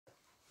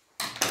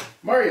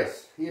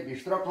Marius, hier bij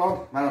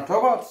Strookland, mijn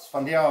oktober,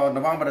 van de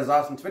november de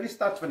 26,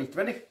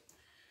 2020.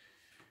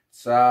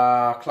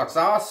 Het klok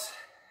 6.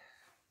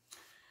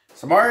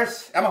 So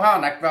Marius, immer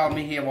gaan, ik wil me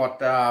hier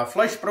wat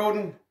vlees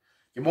broden,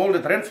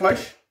 gemolden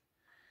rindvlees.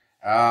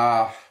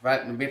 Wil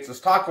een beetje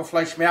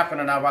takelvlees maken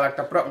en dan wil ik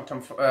dat broden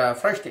zum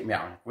freshtick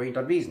maken. Ik wil je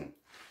dat wijzen.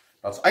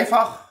 Dat is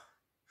einfach,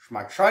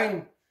 schmeckt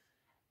schön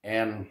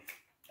en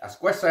es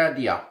gusta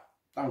dir.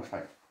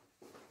 Dankeschön.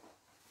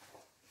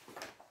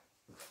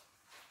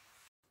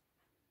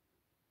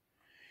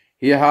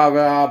 Hier haben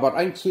wir wat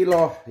 1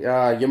 Kilo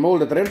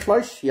gemolden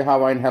rindvlees. Hier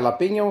haben wir ein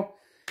Jalapeno.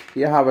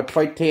 Hier haben wir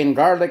 2 Teen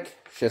Garlic,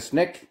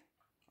 Chesnick,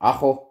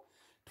 Ajo,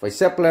 2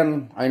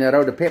 Zwiebeln, eine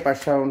rote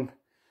Peperschoen,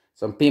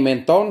 so ein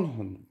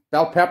Pimenton,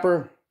 Bell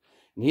Pepper.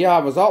 Und hier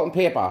haben wir Salz und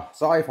Pfeffer.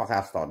 So einfach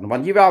erst dort. Und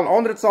wenn ihr will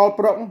andere Salz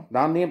brauchen,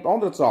 dann nehmt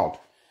andere Salz.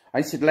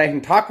 Eins ist gleich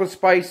ein Taco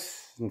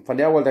Spice. Und von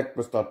der wollte ich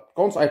das dort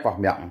ganz einfach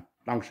merken.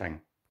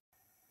 Dankeschön.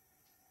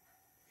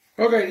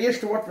 Okay, das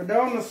erste, was wir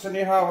tun, ist,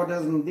 hier haben wir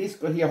diesen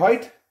Disco hier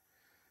heute.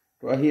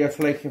 Da hier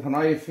vielleicht von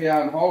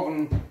ungefähr einen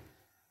halben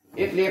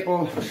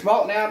Eetlepel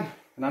Schmalt nehmen.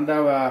 Und dann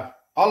doen we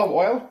olive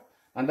oil.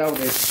 Dan doen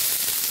we de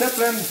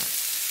Zwiebeln,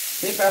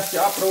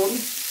 Pepertje abroden.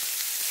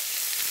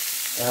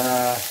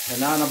 En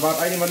dan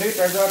about 1 minuut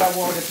of zo, dan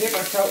worden de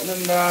peperzouten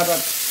en dat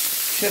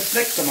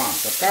Chesnick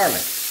gemaakt, dat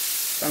garlic.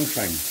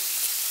 Dankeschön.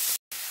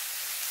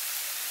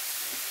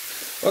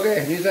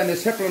 Okay, nu zijn de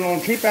Zwiebeln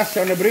und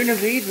Pepertje aan de bruine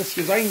zijde, dus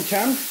je zien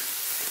kan.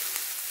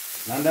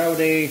 Dan doen we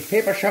de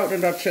peperzouten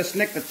en dat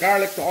Chesnick, dat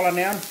garlic, de alle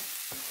nemen.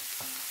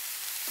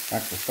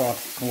 Kijk, dat staat.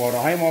 Dan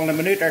worden we helemaal een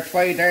minuut of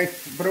 2, 3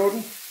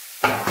 broden.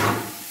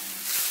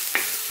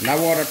 En dan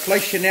wordt het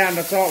vleesje neer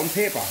met zout en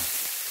peper.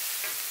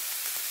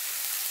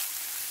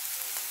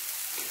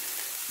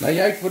 Dan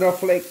juichen we daar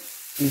vielleicht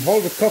een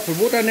halve koppel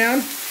water neer.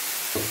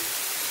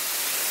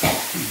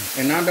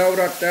 En dan doen we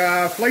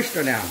dat vlees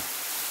er neer.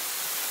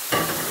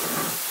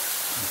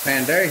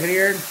 Pan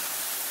hier.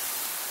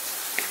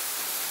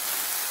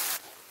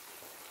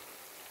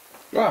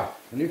 Ja,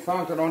 en nu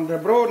vangt het aan de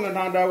broden en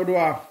dan doen we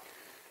daar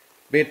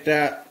met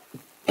dat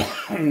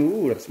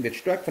is een beetje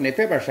stuk van de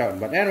peperzout.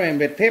 Maar anyway,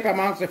 met peper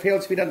maakt ze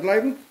veel wieder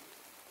blijven.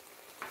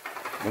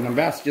 En dan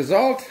best je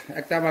zout.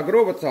 Ik doe maar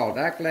grove zout.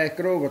 Ik leg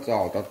grove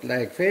zout. Dat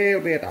lijkt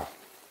veel beter.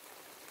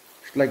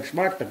 Het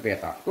smaakt het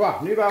beter. Ja,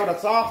 nu gaan we dat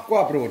zacht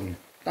broden.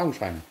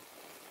 Dankeschön.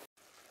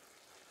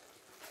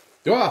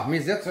 Ja,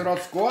 wir setzen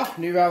das gut.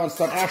 Nu werden wir uns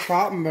das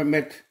erschapen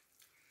mit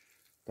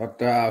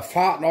dat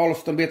Faden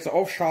alles ein bisschen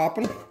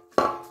aufschapen.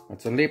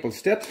 Mit so einem Lepel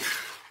Stitt.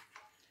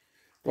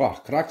 Ja,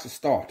 krijgt es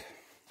dort.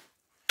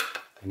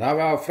 En dan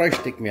gaan we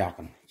freshtick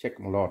maken. Check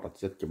mal out, dat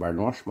zit je bij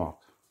nog smaak.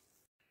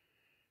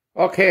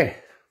 Okay,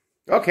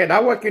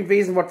 da wordt je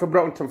weten wat we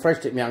brauchen zum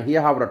freshtick maken.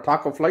 Hier hebben we dat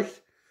Taco-Fleisch.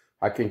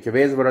 Da kunt je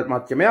weten wat het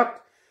met gemerkt.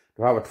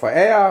 Da hebben we 2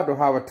 Eier, da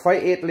hebben we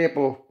 2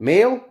 Eetlepel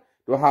Mehl.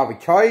 Da hebben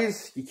we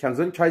Käse. Je kan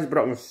zo'n Käse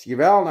brauchen als je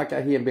wil. Dan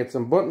krijg je een beetje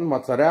bunten,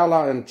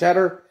 Mozzarella en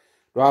Cheddar.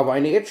 Da hebben we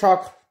een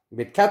Eetschok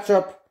met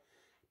Ketchup,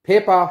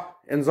 Peper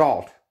en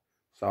Salz.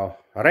 So,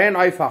 rein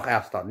einfach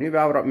erst dann. Nu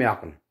werden we dat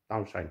merken.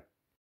 Dankeschön.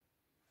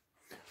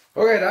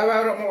 Okay, dann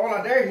werden wir mal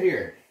alle Deeg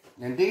hier.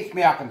 Den Deeg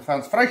merken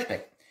von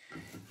freshtick.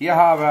 Hier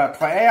haben wir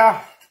 2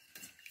 Eier.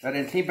 Dat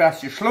in klein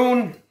beetje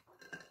gesloen.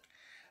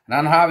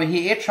 En dan hebben we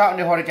hier Eetschoten,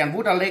 die had ik aan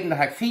water liggen, dat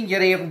heb ik fijn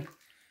gereven.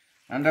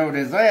 En dan doen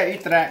we de zeer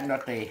uittrekken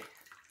dat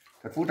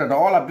dat water er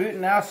alle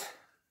buiten is.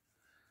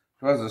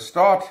 Zoals het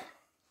staat.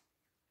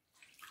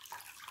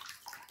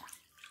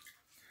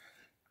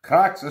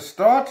 Krijgt ze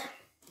staat.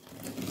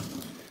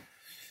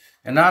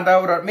 En dan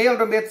doen we dat meel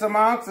een beetje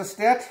maken, zo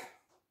staat.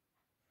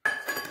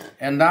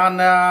 En dan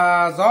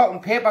zout en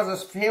peper,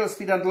 zo veel als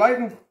wieder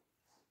blijven.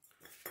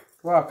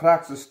 Ja,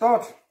 krijgt ze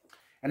staat.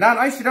 En dan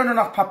als je dan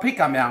nog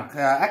paprika merkt.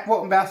 Ik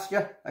wil een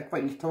beetje, ik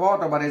weet niet te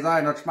wat, maar die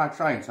zeggen dat smaakt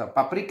schijn. So,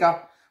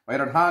 paprika, waar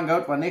je dat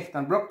hangt, maar niet,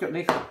 dan brukt het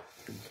niet.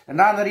 En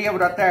dan hebben we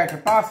dat daar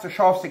gepast, dan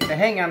schaf ik de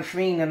hang aan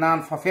schwingen en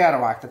dan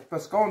ververwacht. Het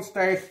is ganz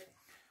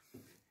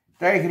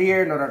tegen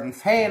hier, dat het een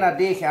fijne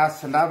deeg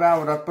is. En dan willen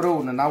we dat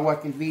broden. En dan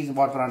wordt het wijzen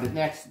wat we aan het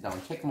nächste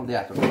doen. Kijk maar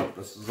dat,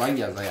 dat is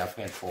zeer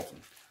fijn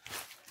schoffen.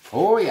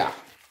 Oh ja,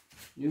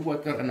 nu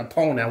wordt er in de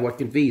pan en wordt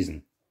het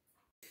wijzen.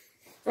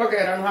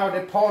 Okay, dan hebben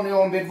we de pan nu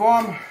een beetje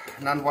warm.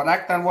 En dan wat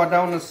ik dan word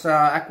doen is,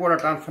 ik word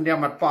het dan van der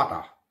met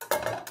butter.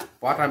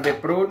 Butter een beetje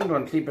broden,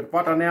 dan kliep het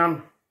butter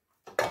neer.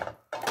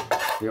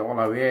 Die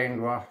alle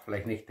wegen,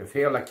 vielleicht nicht te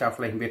veel, ik heb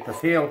vielleicht een beetje te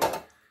veel.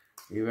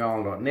 We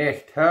willen dat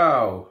niet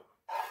heel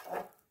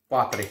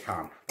butterig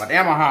gaan. Wat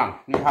immer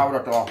gaan, nu hebben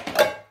we dat al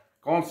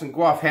ganz en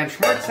goed fijn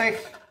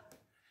schmutzig.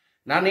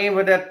 Dan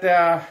nemen we dat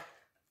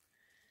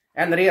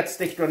en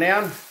reedsticht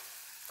neer.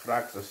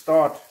 Krijgt ze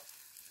start.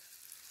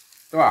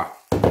 Zo.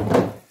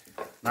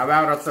 Dan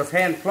werden we dat zo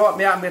fijn plat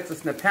maken met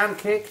een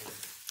pancake.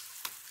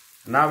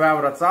 En dan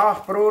werden we dat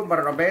zacht brood,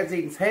 maar dan bij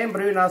zich fijn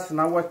bruin is. En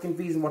dan wordt het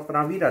wijzen wat we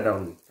dan weer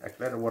doen. Ik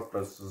weet wat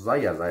we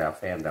zeer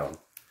fijn doen.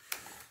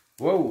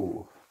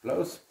 Wow,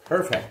 bloos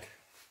perfect.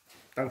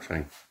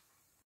 Dankzij.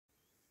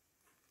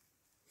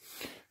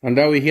 En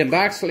dan we hier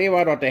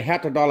dagsleven dat de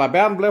herte dollar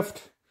bern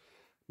blijft,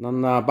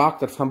 dan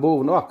bakt het van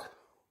boven ook.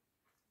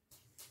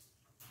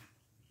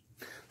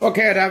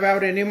 Okay, da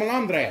werden wir den nicht mal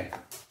andrehen.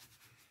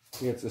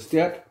 Jetzt ist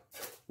das.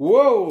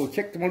 Wow,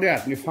 check mal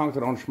das. Nu fängt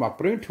er an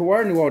schmackbrun zu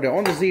werden. Nu wordt de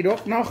andere Seite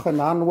ook nog. En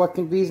dan wordt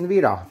het wiesen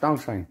wieder.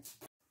 Dankzij.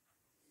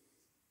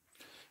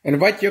 En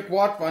wat je ook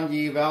wordt, want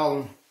je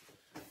wel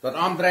dat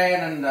andrehen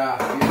en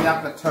je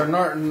merkt dat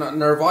er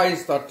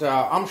nerveus dat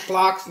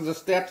amslagsen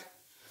is dit.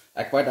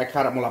 Ik weet, ik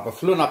had het mal op een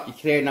vloen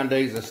opgekregen aan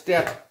deze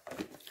stad.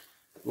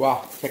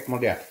 Wow, check mal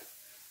dat.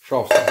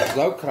 Zo,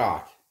 zo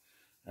kraak.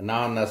 En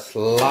dan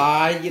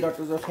slide je dat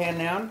er zo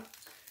heen aan.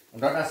 En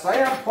dat is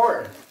zeer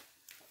important.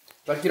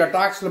 Dat je dat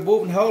dagsel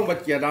boven houdt,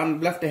 want je dan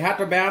blijft de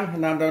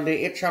herterbaan en dan de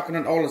eetzakken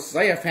en alles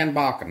zeer fijn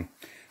bakken.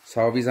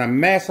 Zo, we zijn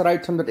meester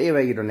uit om dat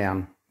eeuwig te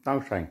doen.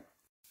 Dankzij.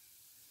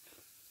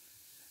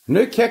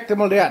 Nu kijk je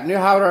mal dat. Nu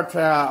hebben we het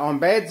aan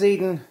beide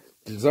zijden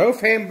zo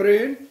fijn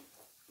bruin.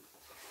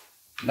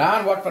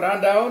 Dan wat we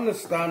dan doen,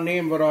 is dan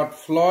nemen we dat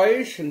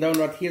vlees en doen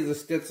dat hier zo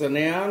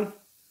stitsen aan.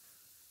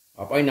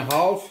 Op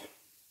 1,5.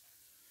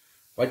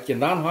 Wat je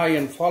dan heb je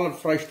een volle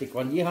freshtick,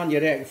 want die gaan je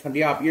rekenen van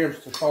die op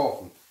eerst te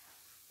kopen.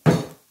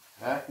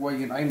 Dat wil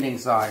je een ding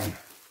zijn.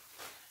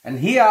 En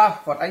hier,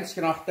 wat eens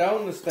nog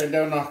doen, is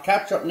dan nog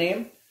ketchup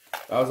nemen.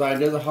 Dan zijn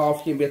deze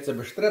halfje een beetje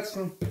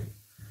bestritsen.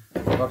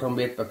 Dat een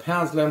beetje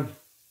bepenselen.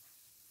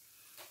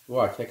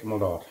 Wow, kijk maar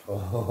dat.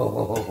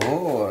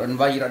 En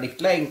waar je dat niet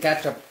klein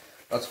ketchup,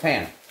 dat is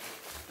fijn.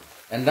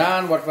 En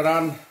dan, wat we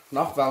dan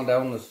nog wel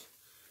doen, is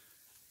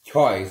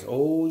choice.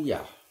 Oh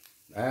ja.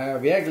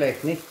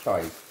 Werkelijk niet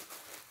choice.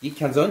 Je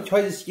kan zo'n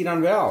choice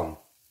dan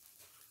wel.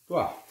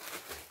 Wow.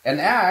 En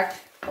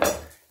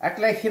ik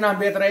leg je nog een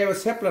beetje even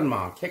sippelen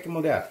maken. Kijk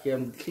maar dat.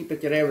 Je ziet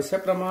dat je even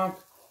sippelen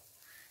maakt.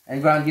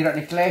 En wanneer je dat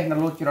niet krijgt,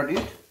 dan laat je dat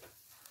uit.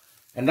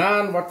 En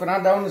dan, wat we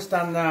dan doen, is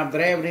dan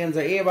draaien we in zo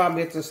even een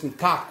beetje een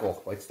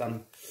taco. Wat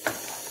dan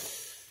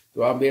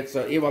een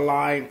beetje even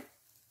lijn.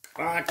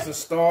 Raakse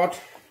staat.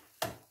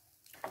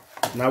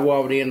 Dan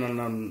gaan we in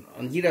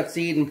en je dat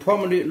ziet een paar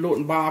minuten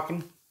laten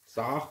bakken.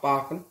 Zaag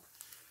bakken.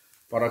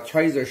 Waar dat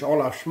cheese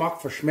alle smaak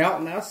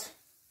versmelten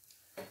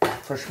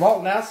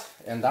is.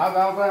 En daar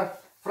wel we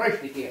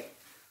freshtick eten.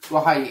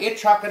 Dan ga je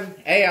eetzakken,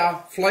 eier,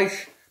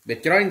 vlees, met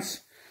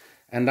groents.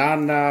 En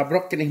dan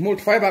brok je niet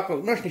moeilijk vijfbakken,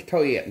 ook nog niet te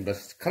eten.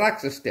 Dus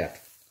kraks is dat.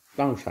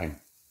 Dankzij.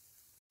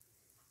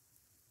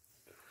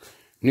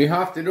 Nu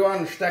heeft je door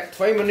een stuk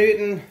 2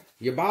 minuten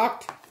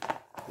gebakt.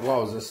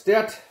 Wow, zo is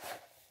dat.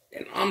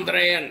 En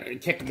omdraaien,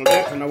 kijk maar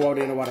dat. En dan wordt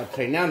je nog wat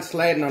trainen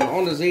slijden aan de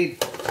onderzijde.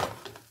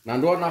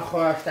 Dan door nog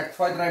een stuk 2-3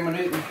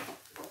 minuten.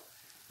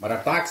 Maar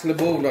dat dagsel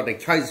boven dat de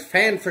cheese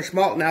fijn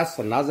versmolten is.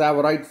 En dan zijn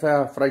we uit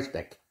voor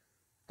freshtick.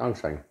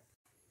 Dankzij.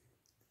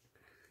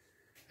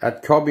 Het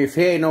kan bij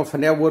veel nog van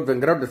der wordt we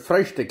een grote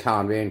freshtick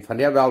gaan. Van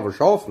der wel we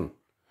schaffen.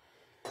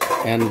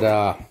 En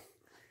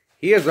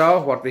hier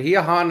zo, wat we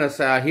hier hebben is,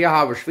 hier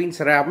hebben we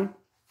Schweinsraben.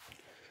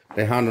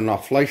 Die hebben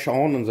nog Fleisch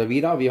aan en zo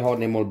wieder. We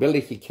hebben hem al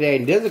billig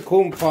gekregen. Deze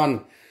komt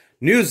van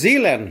New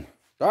Zealand.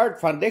 Dort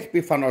van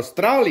dichtbij van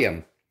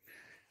Australië.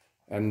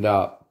 En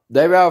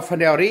die willen van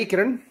der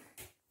rekenen.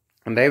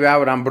 En die willen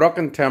we dan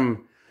brokken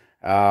zum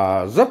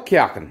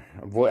Zupkjakken.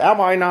 Wo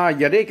einer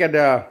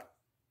gerekende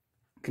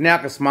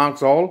knerkes maakt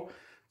zal.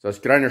 Zoals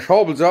kleine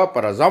Schobelsuppe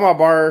oder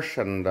Sommerbarsch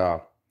und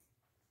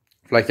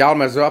vielleicht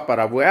Jalmersuppe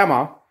oder wo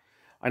immer.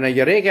 Einer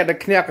gerekende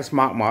knerkes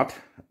maakt,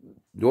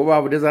 da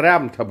wollen wir diese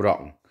Reben te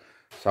brokken.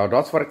 So,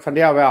 dat is wat ik van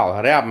der wel,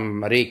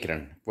 Reben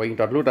rekenen. Wo ik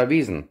dat Luther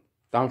wiesen.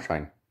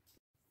 Dankzij.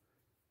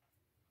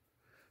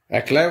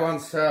 Ik leef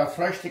ons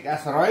freshtick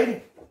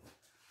esserij.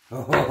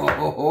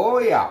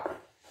 Ja.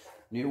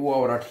 Nu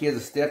waar we dat hier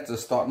de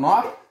staat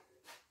nog.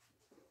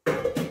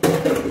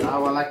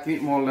 Nou, ik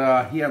weet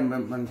mal hier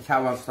met mijn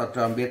kavels dat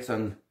een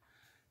beetje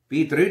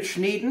beet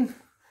uitsnijden.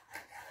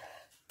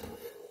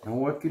 Dan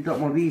wordt je dat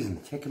mal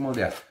wiesen. Kijk mal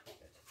dat.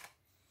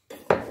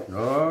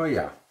 Oh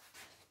ja.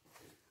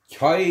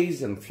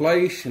 Cheese en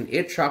vlees en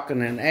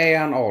eetzakken en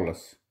eieren en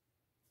alles.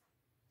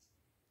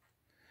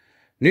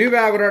 Nu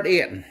willen we dat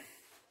eten.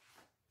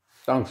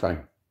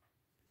 Dankzij.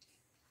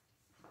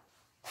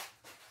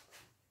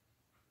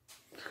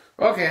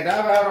 Oké,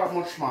 daar willen we dat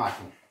moeten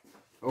smaken.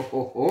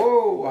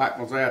 Wat ik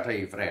moet zeggen tegen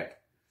je vriend.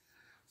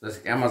 Dus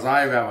ik immer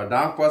zeggen, waar we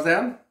dankbaar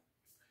zijn.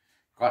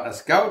 God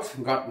is goed,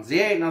 God is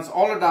zegen ons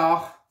alle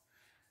dag.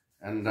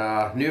 En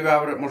nu willen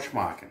we dat moeten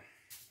smaken.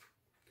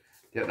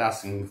 Dit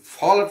is een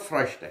volle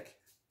freshtick.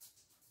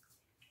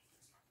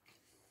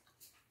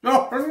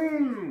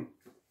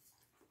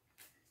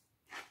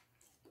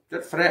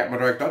 Dit vreet me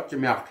dat ik dat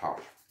gemerkt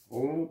heb.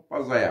 Oh,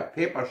 wat zei je?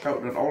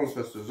 Peperzout en alles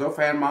wat je zo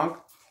fijn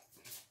maakt.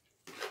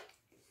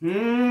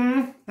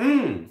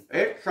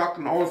 Ik zag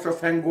en alles zo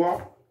fijn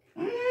goed.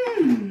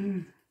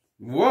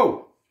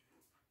 Wow.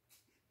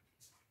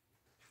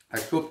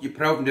 Ik hoop je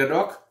proeven dit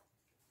ook.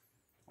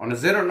 En dan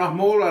zit het nog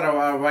mal,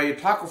 waar je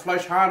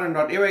takelfleisch had en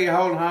dat eeuwig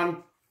gehouden had.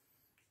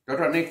 Dat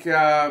het niet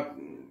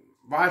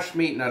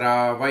waarsmieten,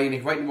 oder waar je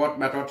niet weet wat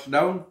met dat te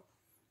doen.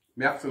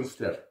 Merkt ons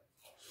dit.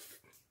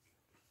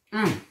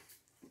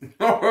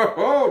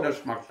 Dat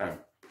smaakt zo.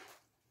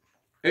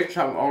 Ik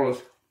zag alles.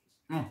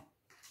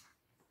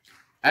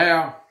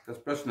 Ja, dat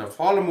is best een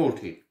volle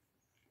maaltijd.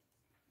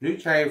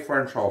 Nicht Zeit für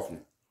den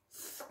Schaufen.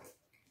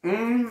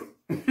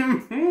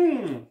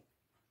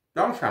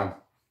 Dankeschön.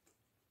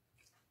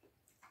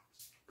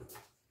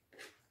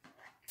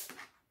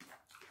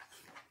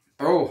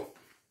 Oh.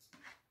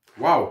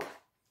 Wow.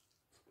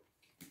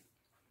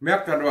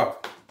 Merkt ihr doch.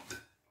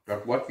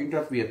 Das Wort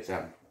das wird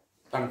sein.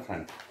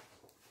 Dankeschön.